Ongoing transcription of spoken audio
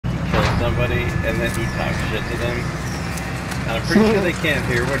somebody and then he talks shit to them. And I'm pretty sure they can't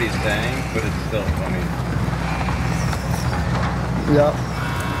hear what he's saying, but it's still funny. Yep.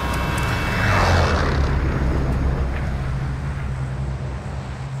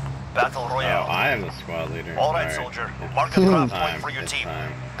 Battle Royale. Oh, I am the squad leader. Alright, soldier. Mark a drop point for your team.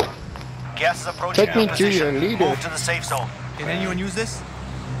 Gas is approaching. Take me to your leader. Move to the safe zone. Can anyone use this?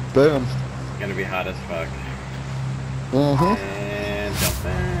 Boom. It's gonna be hot as fuck. Mm-hmm. And jump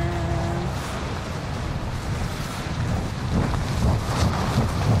in.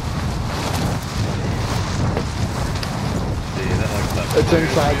 See, that looks up. It's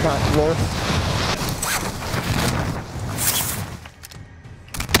inside front floor.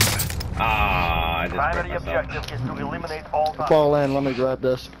 Ah, I just Primary broke myself. objective is to eliminate all Fall in. Let me grab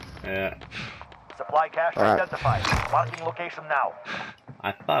this. Yeah, Supply cache All right. identified. Marking location now.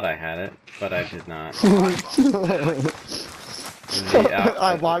 I thought I had it, but I did not.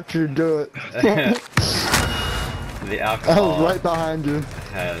 I watched you do it. The I alcohol was right behind you.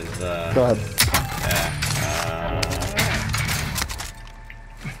 has, Go ahead.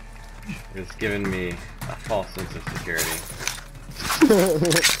 it's given me a false sense of security.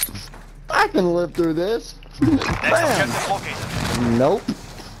 I can live through this. Next Bam. objective located. Nope.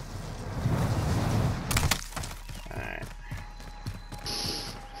 Alright.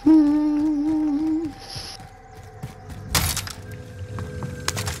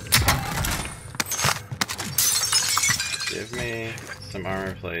 Give me some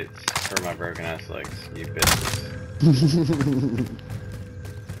armor plates for my broken ass legs, you bitches.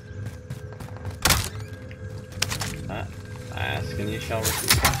 Ask and you shall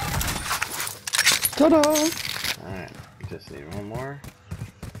receive. Ta-da! Alright, just need one more.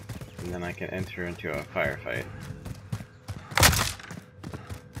 And then I can enter into a firefight.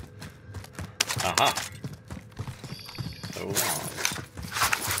 Aha! So long.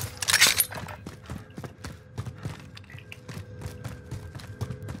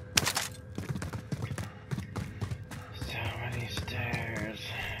 So many stairs.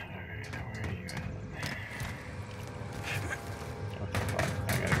 Alright, where are you at? What the fuck? I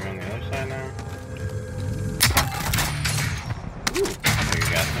gotta go on the other side now? Ooh, take a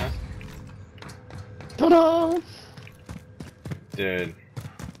gas mask. Ta-da! Dude,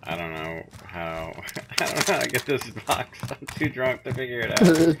 I don't know how. I don't know how to get this box. I'm too drunk to figure it out.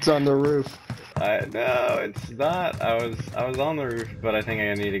 It's on the roof. No, it's not. I was on the roof, but I think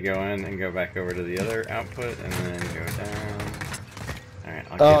I need to go in and go back over to the other output and then go down. Alright,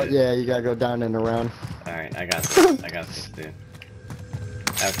 I'll Oh, get it. yeah, you gotta go down and around. Alright, I got this. I got this, dude.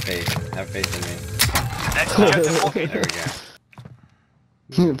 Have faith. Have faith in me. Next objective There located.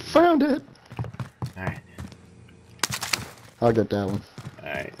 we go. Found it! Alright. I'll get that one.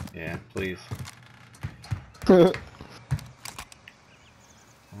 Alright, yeah, please.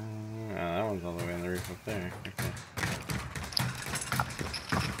 That one's all the way on the roof up there. Okay.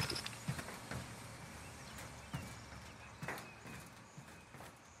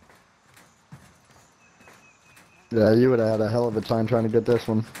 Yeah, you would have had a hell of a time trying to get this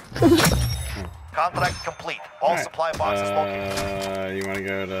one. Contract complete. All supply boxes located. You want to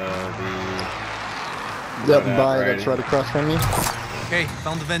go to the... Yep, Yeah, buy right. that's right across from you. Okay,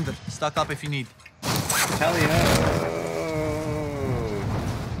 found the vendor. Stock up if you need. Hell yeah!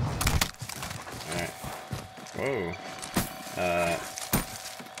 Alright. Whoa.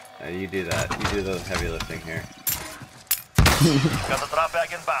 You do that. You do the heavy lifting here. Got the drop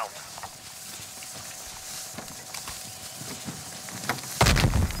bag inbound.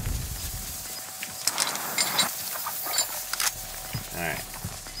 Alright.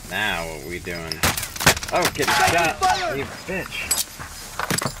 Now what we doing? Oh, get shot! You bitch!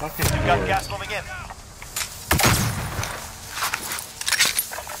 Fucking You've got whore. gas moving in.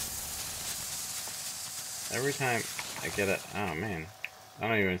 Every time I get it, oh man, I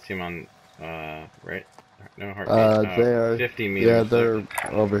don't even see them on, right? No heartbeat. They are. 50 meters. Yeah, they're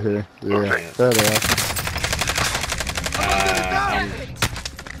over here. Yeah, Okay. there they are. I'm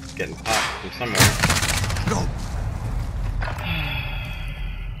getting popped from somewhere. Go!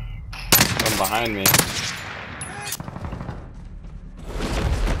 From behind me.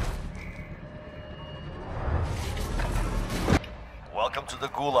 Welcome to the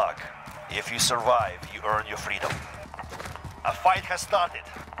Gulag. If you survive, you earn your freedom. A fight has started.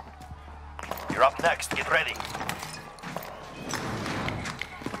 You're up next. Get ready.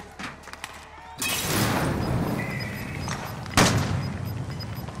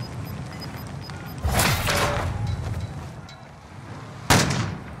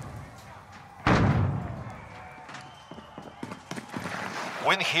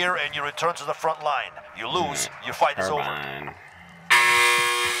 Win here and you return to the front line. You lose, your fight is over. Carbine.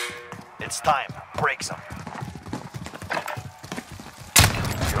 It's time. Break some.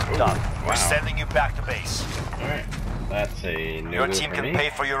 You're done. We're wow. sending you back to base. Alright. That's a no Your go team for can me. pay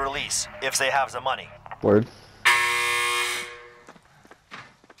for your release if they have the money. Word.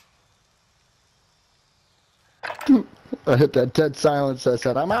 I hit that dead silence. I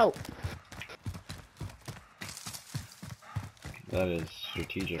said, I'm out. That is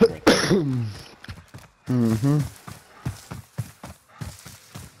strategic right there. Mm-hmm.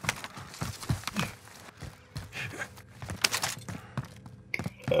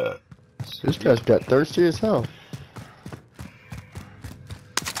 This guy's got thirsty as hell.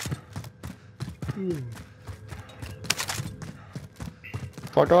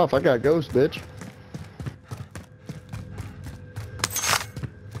 Fuck off, I got ghost, bitch.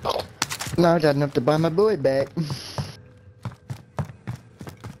 Now I got enough to buy my boy back.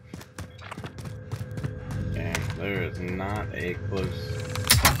 Dang, there is not a close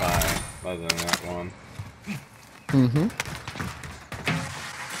five other than that one. Mm-hmm.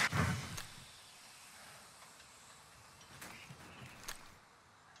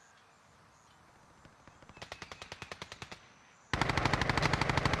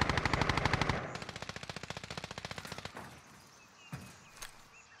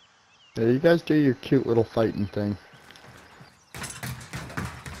 Yeah, you guys do your cute little fighting thing.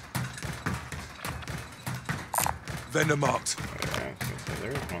 Vendor marked. Oh, yeah, I was gonna say,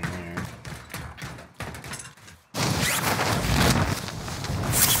 there's one there.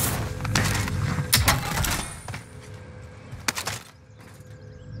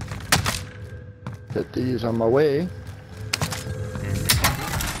 Get these on my way.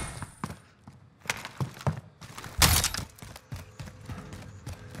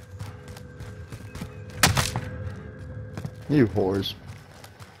 You whores.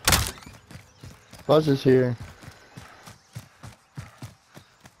 Buzz is here.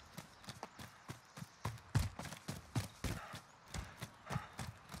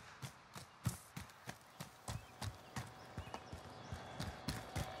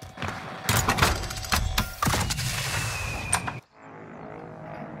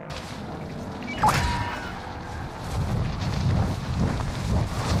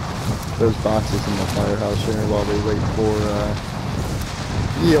 Those boxes in the firehouse here while we wait for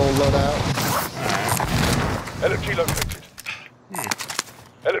the old loadout. LMG located.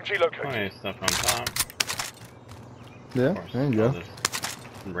 LMG located. Plenty of stuff on top. Yeah, Of course, there you I'll go. just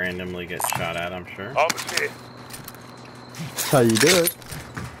randomly get shot at, I'm sure. Armor's here. That's how you do it.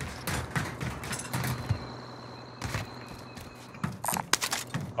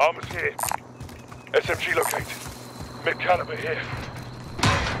 Armor's here. SMG located. Mid-caliber here.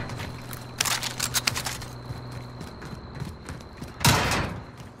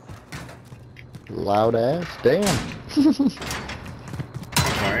 Loud ass. Damn.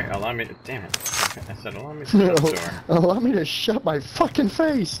 Sorry, allow me to. Damn it. I said, allow me to shut the door. Allow me to shut my fucking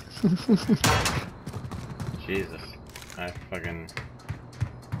face. Jesus. I fucking.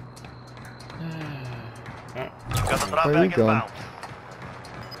 Oh, Got the drop Where are you bag going? inbound.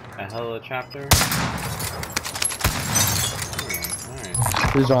 a hell of a chapter. Oh,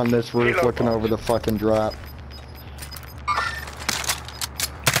 nice. He's on this roof looking over the fucking drop.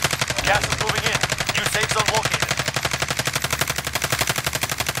 Gas is moving in. New safe zone located.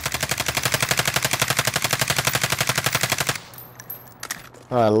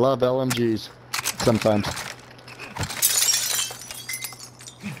 I love LMGs. Sometimes.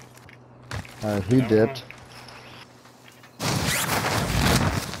 He dipped.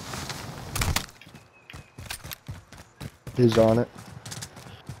 He's on it.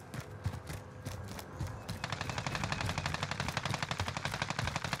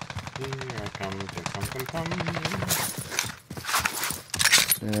 Here I come.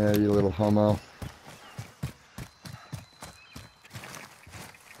 Yeah, you little homo.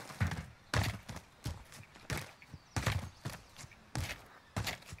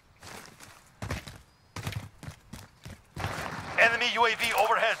 Enemy UAV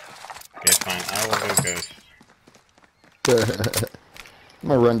overhead. Okay, fine. I will go ghost. I'm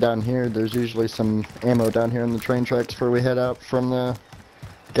gonna run down here. There's usually some ammo down here in the train tracks before we head out from the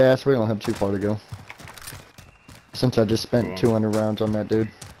gas. We don't have too far to go. Since I just spent Cool. 200 rounds on that dude.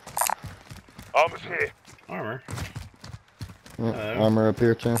 Armor's here. Armor. Yeah, Hello. armor up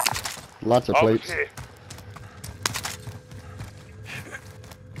here too. Lots of Armor's plates. here.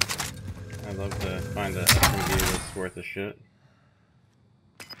 I'd love to find a SMG that's worth a shit.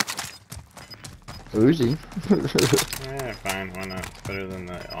 Uzi. Yeah, fine. Why not? It's better than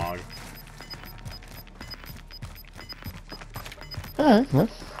the AUG. Alright, well,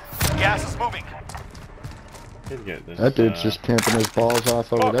 Gas is moving. Could get this. that dude's just camping his balls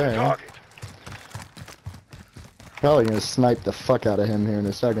off over Mark the there. Huh? target. Probably gonna snipe the fuck out of him here in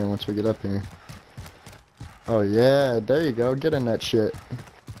a second once we get up here. Oh yeah, there you go. Get in that shit.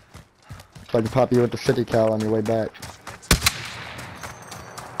 So I can pop you with the 50 cal on your way back.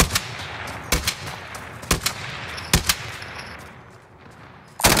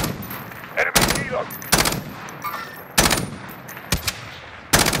 Enemy kilo.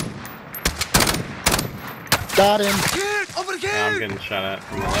 Got him. Over Yeah, I'm here! getting shot at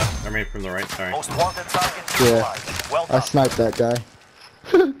from the left. I mean, from the right, sorry. Most wanted target Yeah. neutralized. Well I done. sniped that guy.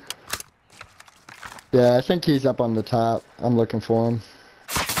 Yeah, I think he's up on the top. I'm looking for him.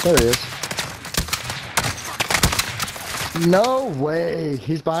 There he is. No way!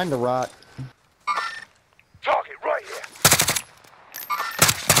 He's behind the rock. Target right here.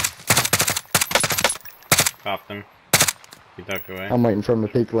 Popped him. He ducked away. I'm waiting for him to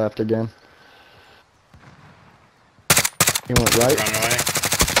peek left again. He went right. Run away.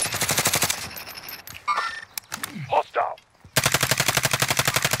 Hostile.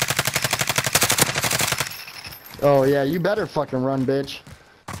 Oh yeah, you better fucking run, bitch.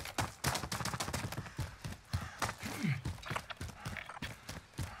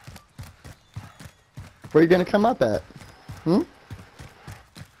 Where you gonna come up at? Hmm?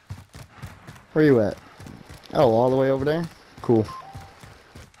 Where you at? Oh, all the way over there? Cool.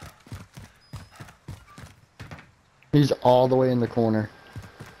 He's all the way in the corner.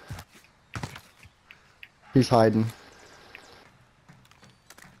 He's hiding.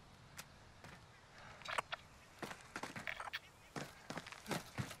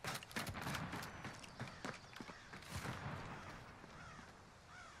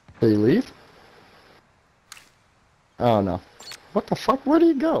 Did he leave? Oh no. What the fuck? Where did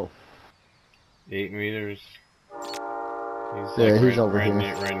he go? 8 meters. He's Yeah, he's right, over right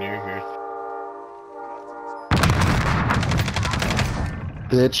here. Right near here.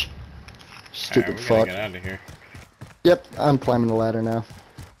 Bitch. Stupid Alright, we gotta fuck. get out of here. Yep, I'm climbing the ladder now.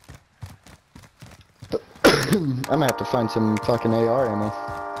 I'm gonna have to find some fucking AR ammo.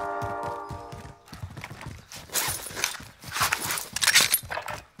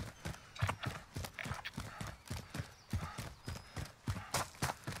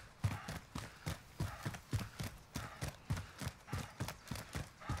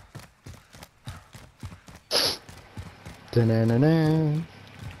 Da-na-na-na.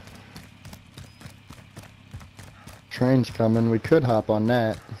 Train's coming. We could hop on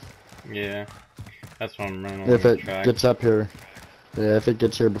that Yeah. That's why I'm running if along it the track. gets up here. Yeah, if it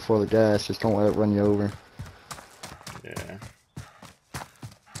gets here before the gas, just don't let it run you over. Yeah.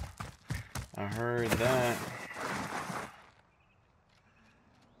 I heard that.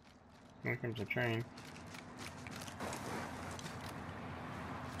 Here comes the train.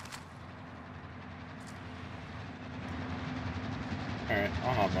 Alright,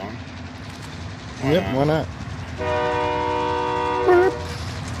 I'll hop on. Yep, why not?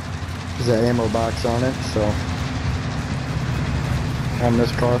 There's an ammo box on it, so on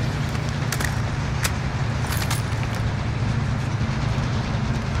this car.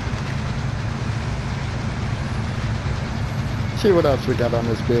 See what else we got on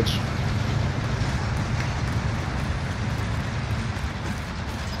this bitch.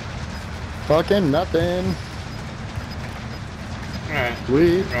 Fucking nothing. Alright,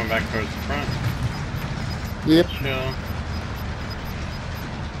 Sweet. going back towards the front. Yep. Chill.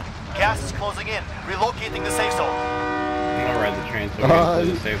 Gas is closing in. Relocating the safe zone. I'll ride the train so we get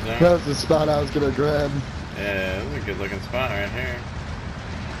to the safe zone. That's the spot I was gonna grab. Yeah, this is a good looking spot right here.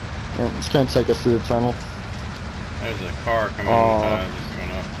 Yeah, it's gonna take us through the tunnel. There's a car coming just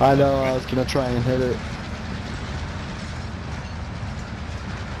going up. I know, I was gonna try and hit it.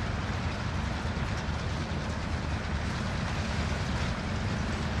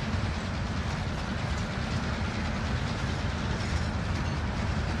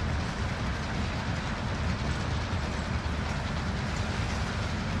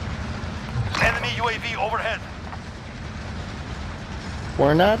 Enemy UAV overhead.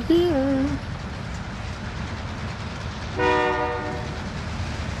 We're not here.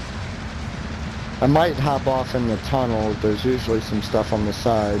 I might hop off in the tunnel. There's usually some stuff on the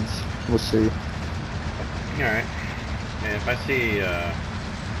sides. We'll see. Alright. Yeah, if I see,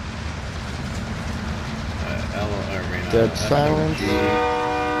 Dead silence.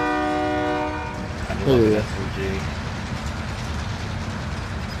 I'd love an Yeah. SMG.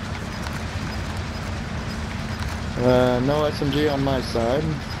 No SMG on my side.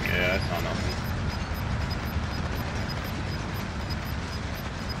 Yeah, I saw nothing.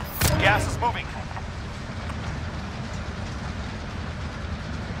 Gas is moving.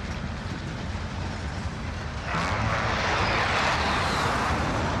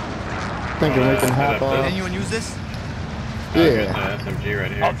 Thinking we can hop Did off. Anyone use this? Oh, Yeah. there's an SMG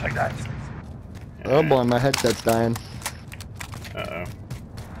right I'll here. take that. Oh boy, my headset's dying. Uh-oh.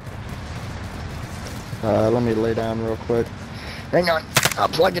 Let me lay down real quick. Hang on, I'll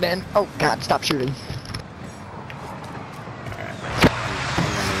plug it in. Oh god, stop shooting.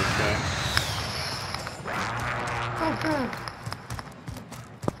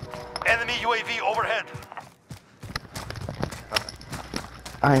 Enemy UAV overhead.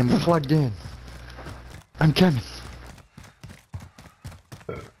 I am plugged in. I'm coming.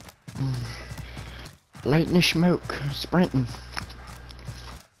 Lighting the smoke, sprinting.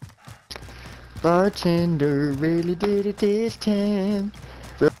 Bartender really did it this time.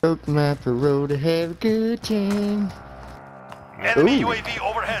 Broke my parole to have a good time. Enemy Ooh. UAV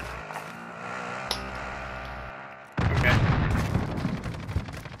overhead. Okay.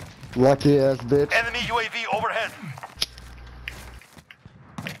 Lucky ass bitch. Enemy UAV overhead.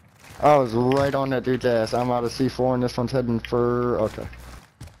 I was right on that dude's ass. I'm out of C4 and this one's heading for... Okay.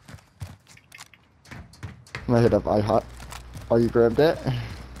 I'm gonna hit up IHOT. Oh, you grabbed that?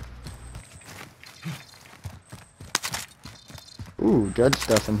 Ooh, good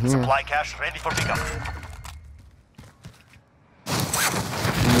stuff in here. Supply cache ready for pickup.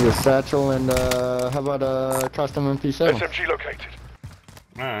 Need a satchel and how about a custom MP7? SMG located.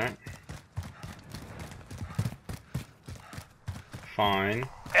 Alright. Fine.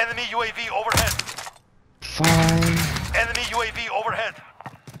 Enemy UAV overhead. Fine. Enemy UAV overhead.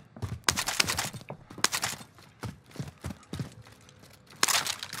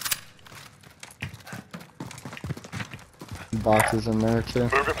 Boxes in there too.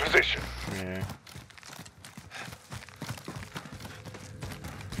 Move in position. Yeah.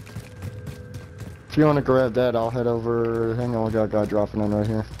 If you want to grab that, I'll head over. Hang on, we got a guy dropping in right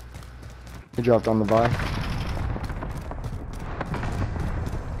here. He dropped on the buy.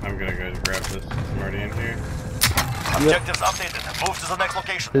 I'm gonna go grab this. I'm already in here. Objectives updated. Move to the next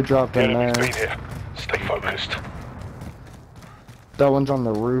location. He dropped The in enemy's there. been here. Stay focused. That one's on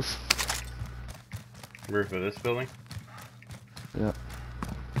the roof. Roof of this building. Yeah.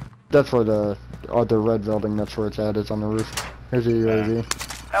 That's where the red building, that's where it's at, is on the roof. Here's a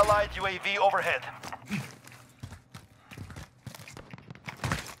UAV. Allied UAV overhead.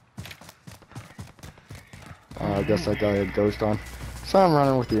 I guess that guy had ghost on. So I'm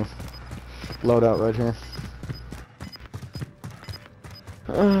running with you. Loadout right here.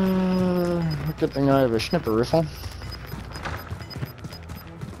 Good thing I have a snipper rifle.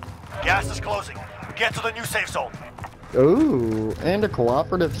 Gas is closing. Get to the new safe zone. Ooh, and a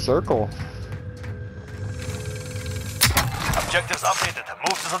cooperative circle. Objectives updated.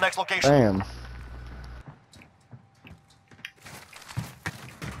 Move to the next location. Damn.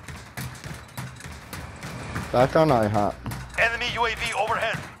 Back on IHOP. Enemy UAV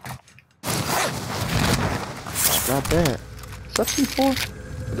overhead. Got that. Is that C4?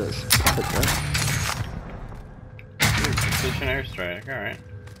 It is. Take that. Ooh, precision airstrike. Alright.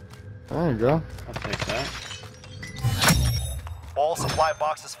 There you go. I'll take that. All supply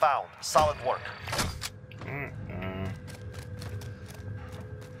boxes found. Solid work. Alright.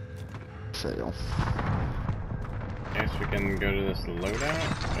 Fail. Guess we can go to this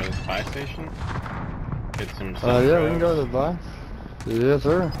loadout, or this buy station. Get some Yeah, we can go to the buy. Yes,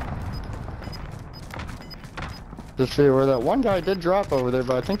 sir. Just see where that one guy did drop over there,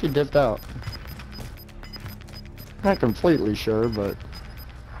 but I think he dipped out. Not completely sure, but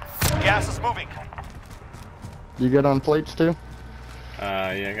Gas is moving. you get on plates too?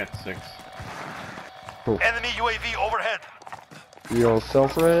 Yeah, I got 6. Enemy UAV overhead. The old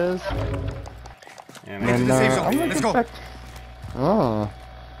self-res. And, Into the safe zone. I'm Let's looking go. back- Oh,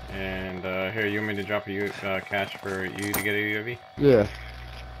 here, you want me to drop a cash for you to get a UAV? yeah.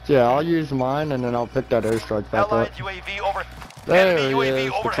 Yeah, I'll use mine and then I'll pick that airstrike back up. Allied UAV over. There Enemy he UAV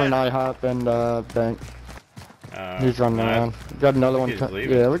is, between overhead. IHOP and Bank. He's running no, around. Got another one. he's co-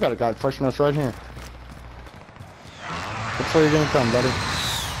 leaving. Yeah, we got a guy pushing us right here. That's where you're gonna come, buddy.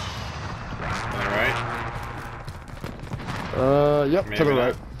 Alright. Yep, to Maybe the not.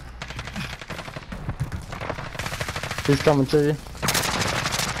 right. He's coming to you.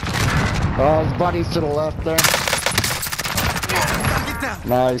 Oh, his buddy's to the left there. Get down.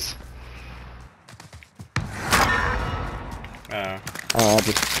 Nice.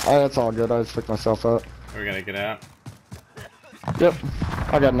 Oh, that's all good. I just picked myself up. We're gonna get out. Yep.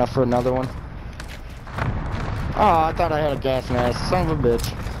 I got enough for another one. Oh, I thought I had a gas mask. Son of a bitch.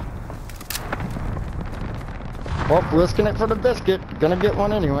 Well, risking it for the biscuit. Gonna get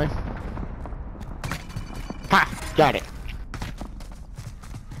one anyway. Ha! Got it.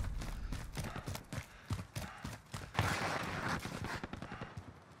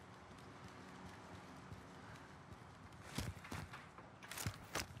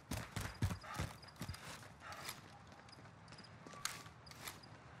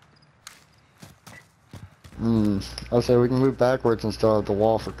 I'll say we can move backwards and still have the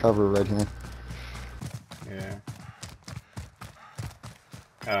wall for cover right here. Yeah.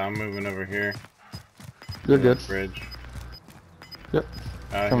 I'm moving over here. You're to good. the Bridge. Yep.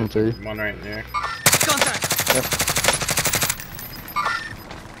 Coming Here's to you. one right there. Contact!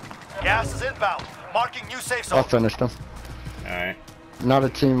 Gas is inbound. Marking new safe I zone. finished him. Alright. Not a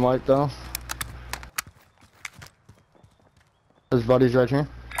team wipe though. His buddy's right here.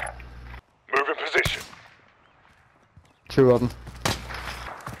 Move in position. 2 of them.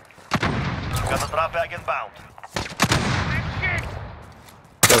 Got the drop bag inbound.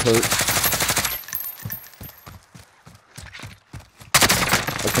 Both hurt.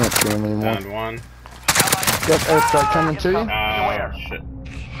 I can't see him anymore. Down one. Yep, airstrike coming to you. Oh, shit.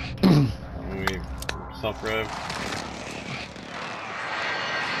 We self-rev.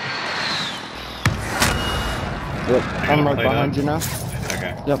 Yep, I'm right play behind that? you now.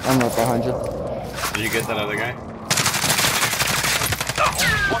 Okay. Yep, I'm right behind you. Did you get that other guy?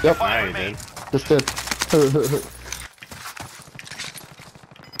 Yep. Ah, you did. Just did.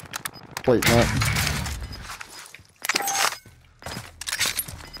 Wait, Matt.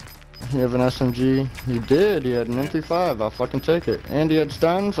 You have an SMG? You did. You had an MP5. I'll fucking take it. And you had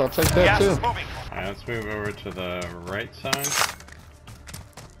stuns. I'll take that Gas too. is moving. Alright, let's move over to the right side.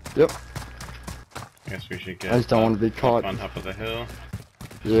 Yep. I guess we should get I just don't want to be up caught. on top of the hill.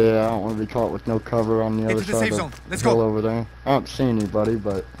 Yeah, I don't want to be caught with no cover on the Get other to the side safe of zone. the Let's hill go. over there. I don't see anybody,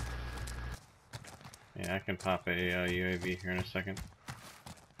 but Yeah, I can pop a UAV here in a second.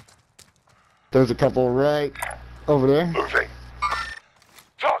 there's a couple right over there. Moving.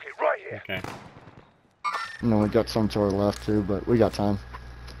 Target right here. Okay. And then we got some to our left too, but we got time.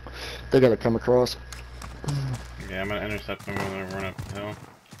 They gotta come across. Yeah, I'm gonna intercept them when they run up the hill.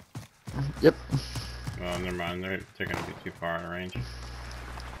 Yep. Well, never mind. They're gonna be too far out of range.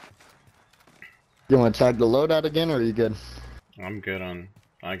 You want to tag the loadout again, or are you good? I'm good on.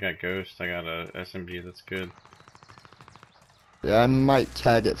 I got Ghost. I got a SMG that's good. Yeah, I might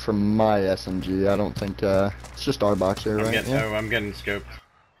tag it from my SMG. I don't think it's just our box here, right? Yeah. I'm getting scoped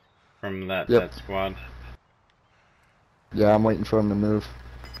from that Yep. that squad. Yeah, I'm waiting for him to move.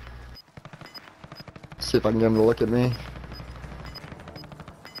 See if I can get him to look at me.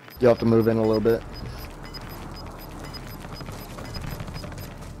 You have to move in a little bit.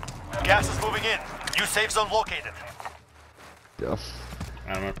 Gas is moving in. New safe zone located. Yeah.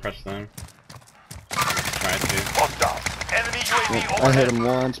 I'm gonna press them. Try to. Hostile. Enemy UAV I overhead. hit him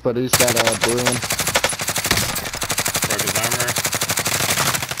once, but he's got a balloon. Broke his armor.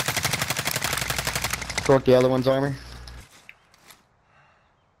 Broke the other one's armor.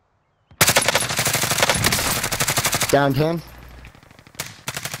 Downed him.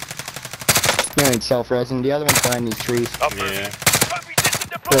 He ain't self-resing. The other one's behind these trees. Yeah.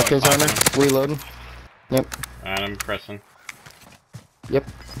 Broke his armor. Reloading. Yep. And I'm pressing. Yep.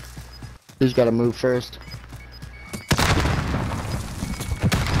 He's got to move first.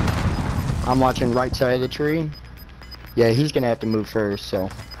 I'm watching right side of the tree. Yeah, he's gonna have to move first, so.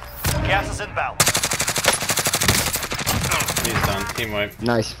 Gas is inbound. He's done. Team wipe.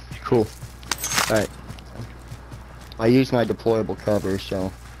 Nice. Cool. Alright. I use my deployable cover,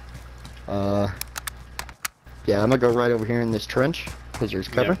 so. Yeah, I'm gonna go right over here in this trench, because there's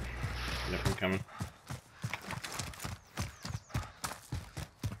cover. Yep, I'm coming.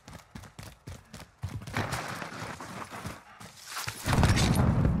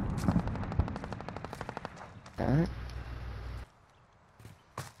 Alright.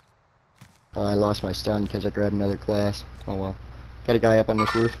 I lost my stun because I grabbed another glass. Oh well. Got a guy up on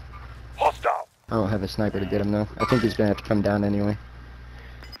this roof. Hostile. I don't have a sniper to get him though. I think he's gonna have to come down anyway.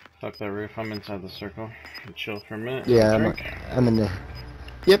 Fuck that roof. I'm inside the circle. And chill for a minute. Yeah, Drink. I'm in the.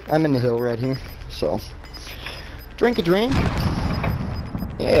 Yep, I'm in the hill right here. So, drink a drink.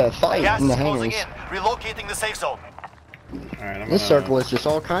 Yeah, fight Gas in the is closing hangars. in. Relocating the safe zone. Alright, I'm This gonna. circle is just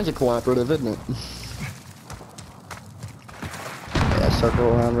all kinds of cooperative, isn't it? Yeah, circle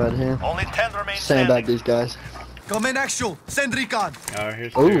around right here. Only 10 remain Sandbag standing. these guys. Come in actual. Send recon. Oh,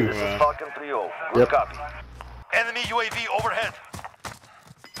 here's Ooh. two. Falcon 3-0. Yep. Copy. Enemy UAV overhead.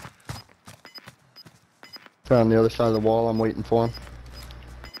 They're on the other side of the wall. I'm waiting for him.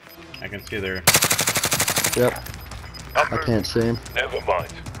 I can see their. Yep, I can't see him. Never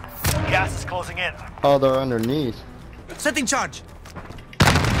mind. Gas is closing in. Oh, they're underneath. Setting charge. He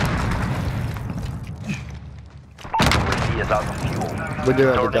is out of fuel. We do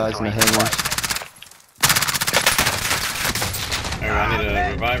have the Returning guys to in the resupply. hangars. Alright, I need to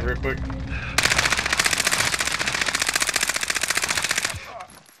revive real quick.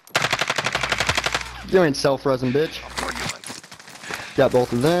 You ain't self-resing, bitch. Got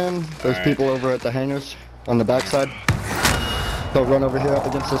both of them. Those Alright. people over at the hangars. On the backside. So run over here up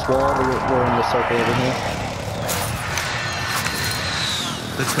against this wall. We're in the circle over here.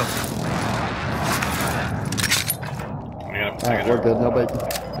 Let's go. Alright, we're good. Nobody.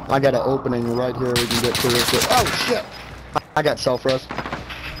 I got an opening right here. We can get to real quick. Oh shit! I got self-res.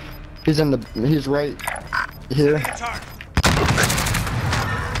 He's right here. Gas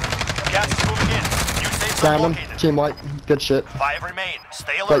is moving in. New safe zone Found him. located. Team white. Good shit. 5 remain.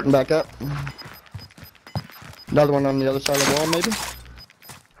 Stay alert. Fighting back up. Another one on the other side of the wall, maybe?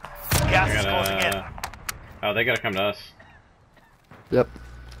 Gas is closing in. Oh, they gotta come to us. Yep.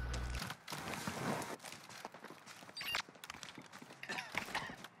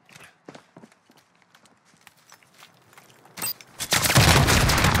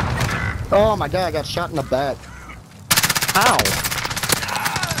 Oh my god, I got shot in the back. Ow!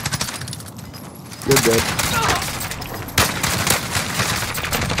 You're good.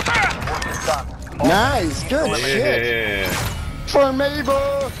 Work is done. Nice! Good shit! Yeah. For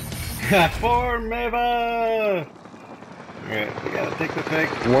Mabel! For Meva! Alright, we gotta take the pick.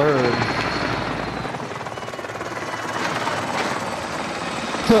 Word.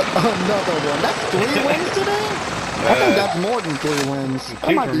 Another one. That's 3 wins today? I think that's more than 3 wins. That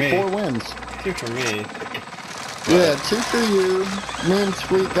 2 might for be me. 4 wins. 2 for me. Yeah, 2 for you. Me and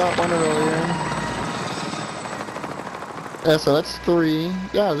Sweet got one earlier. Yeah, so that's 3.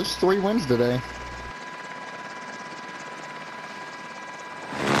 Yeah, there's 3 wins today.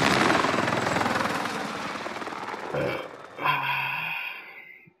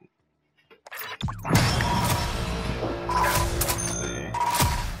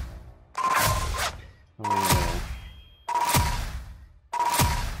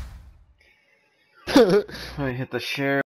 Let me hit the share.